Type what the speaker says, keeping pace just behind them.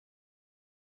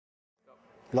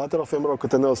Lateral femoral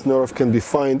cutaneous nerve can be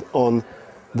found on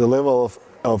the level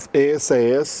of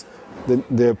ASIS.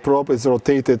 The probe is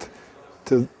rotated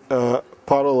to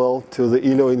parallel to the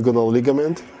ilioinguinal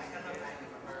ligament,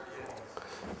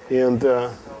 and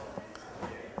the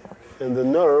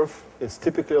nerve is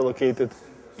typically located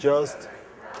just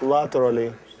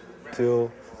laterally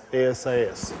to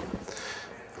ASIS.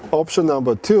 Option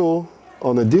number 2,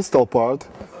 on the distal part,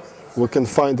 we can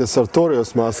find the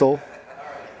sartorius muscle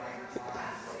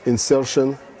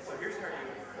insertion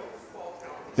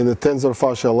in the tensor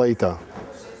fascia lata.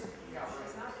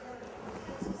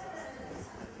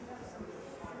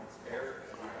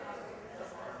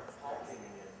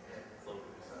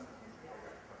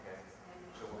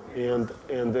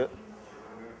 And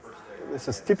this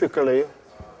is typically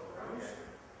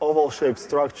oval-shaped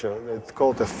structure. It's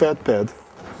called a fat pad.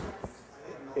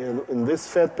 And in this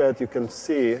fat pad, you can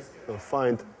see or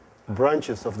find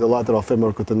branches of the lateral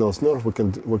femoral cutaneous nerve. We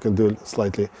can do it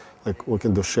slightly, like we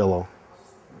can do shallow,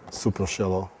 super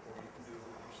shallow.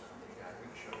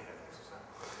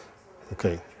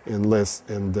 Okay, and less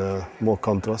and more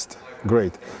contrast.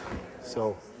 Great.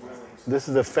 So this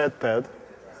is the fat pad,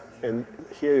 and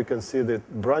here you can see the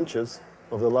branches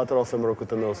of the lateral femoral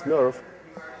cutaneous nerve,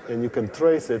 and you can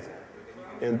trace it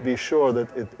and be sure that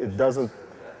it doesn't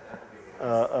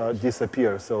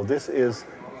disappear. So this is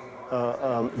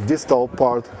distal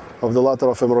part of the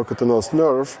lateral femoral cutaneous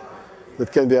nerve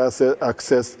that can be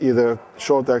accessed either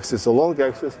short axis or long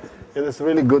axis, and it's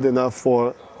really good enough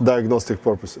for diagnostic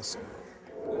purposes.